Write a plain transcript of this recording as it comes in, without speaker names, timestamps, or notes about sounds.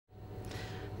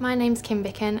My name's Kim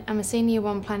Bicken. I'm a Senior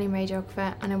 1 planning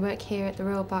radiographer and I work here at the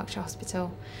Royal Berkshire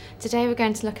Hospital. Today we're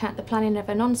going to look at the planning of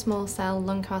a non-small cell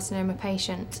lung carcinoma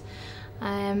patient,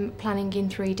 planning in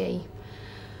 3D.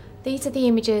 These are the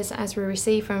images as we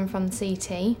receive them from the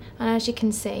CT, and as you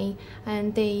can see,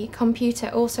 the computer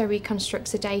also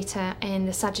reconstructs the data in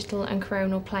the sagittal and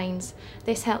coronal planes.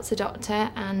 This helps the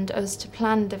doctor and us to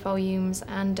plan the volumes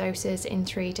and doses in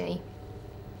 3D.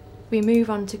 We move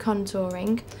on to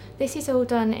contouring. This is all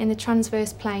done in the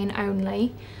transverse plane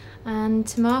only, and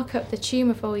to mark up the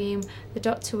tumour volume the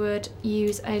doctor would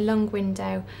use a lung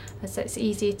window as it's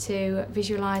easier to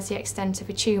visualise the extent of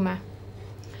a tumour.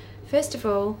 First of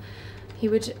all, he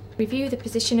would review the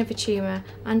position of a tumour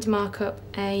and mark up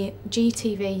a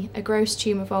GTV, a gross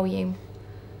tumour volume.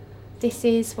 This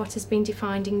is what has been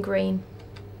defined in green.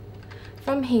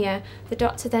 From here, the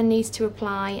doctor then needs to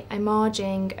apply a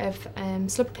margin of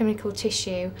subclinical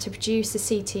tissue to produce the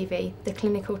CTV, the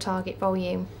clinical target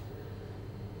volume.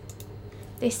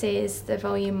 This is the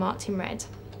volume marked in red.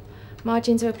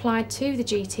 Margins are applied to the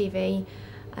GTV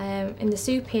in the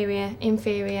superior,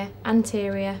 inferior,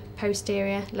 anterior,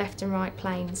 posterior, left and right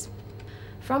planes.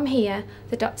 From here,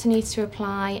 the doctor needs to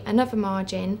apply another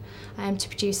margin to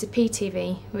produce a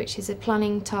PTV, which is a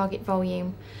planning target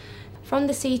volume. From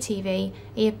the CTV,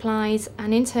 he applies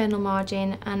an internal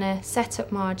margin and a setup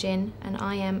margin, an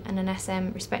IM and an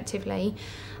SM respectively,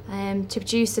 to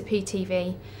produce the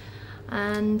PTV.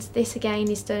 And this again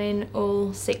is done in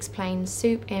all 6 planes,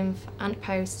 sup, inf, ant,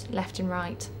 post, left and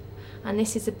right. And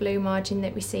this is the blue margin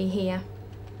that we see here.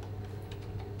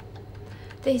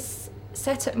 This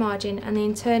setup margin and the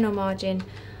internal margin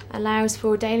allows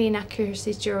for daily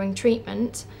inaccuracies during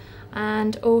treatment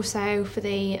and also for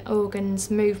the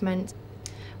organ's movement.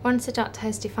 Once the doctor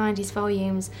has defined his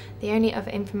volumes, the only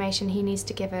other information he needs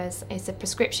to give us is the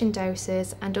prescription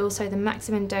doses and also the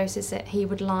maximum doses that he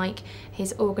would like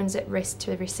his organs at risk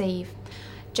to receive.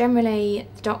 Generally,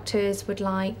 the doctors would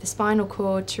like the spinal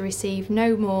cord to receive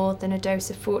no more than a dose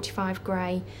of 45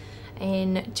 gray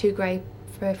in 2 gray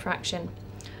per fraction.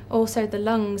 Also the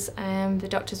lungs, the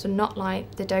doctors would not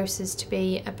like the doses to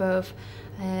be above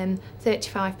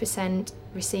 35%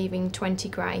 receiving 20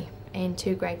 gray in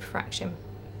 2 gray per fraction.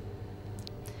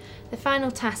 The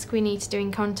final task we need to do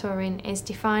in contouring is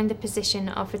define the position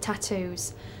of the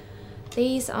tattoos.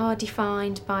 These are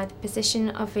defined by the position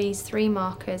of these 3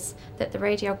 markers that the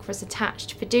radiographers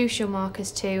attached fiducial markers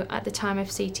to at the time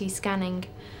of CT scanning.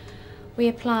 We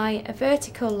apply a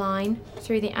vertical line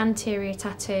through the anterior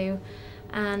tattoo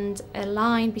and a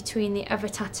line between the other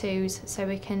tattoos so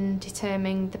we can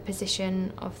determine the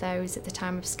position of those at the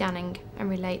time of scanning and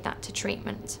relate that to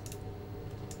treatment.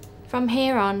 From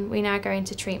here on, we now go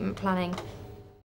into treatment planning.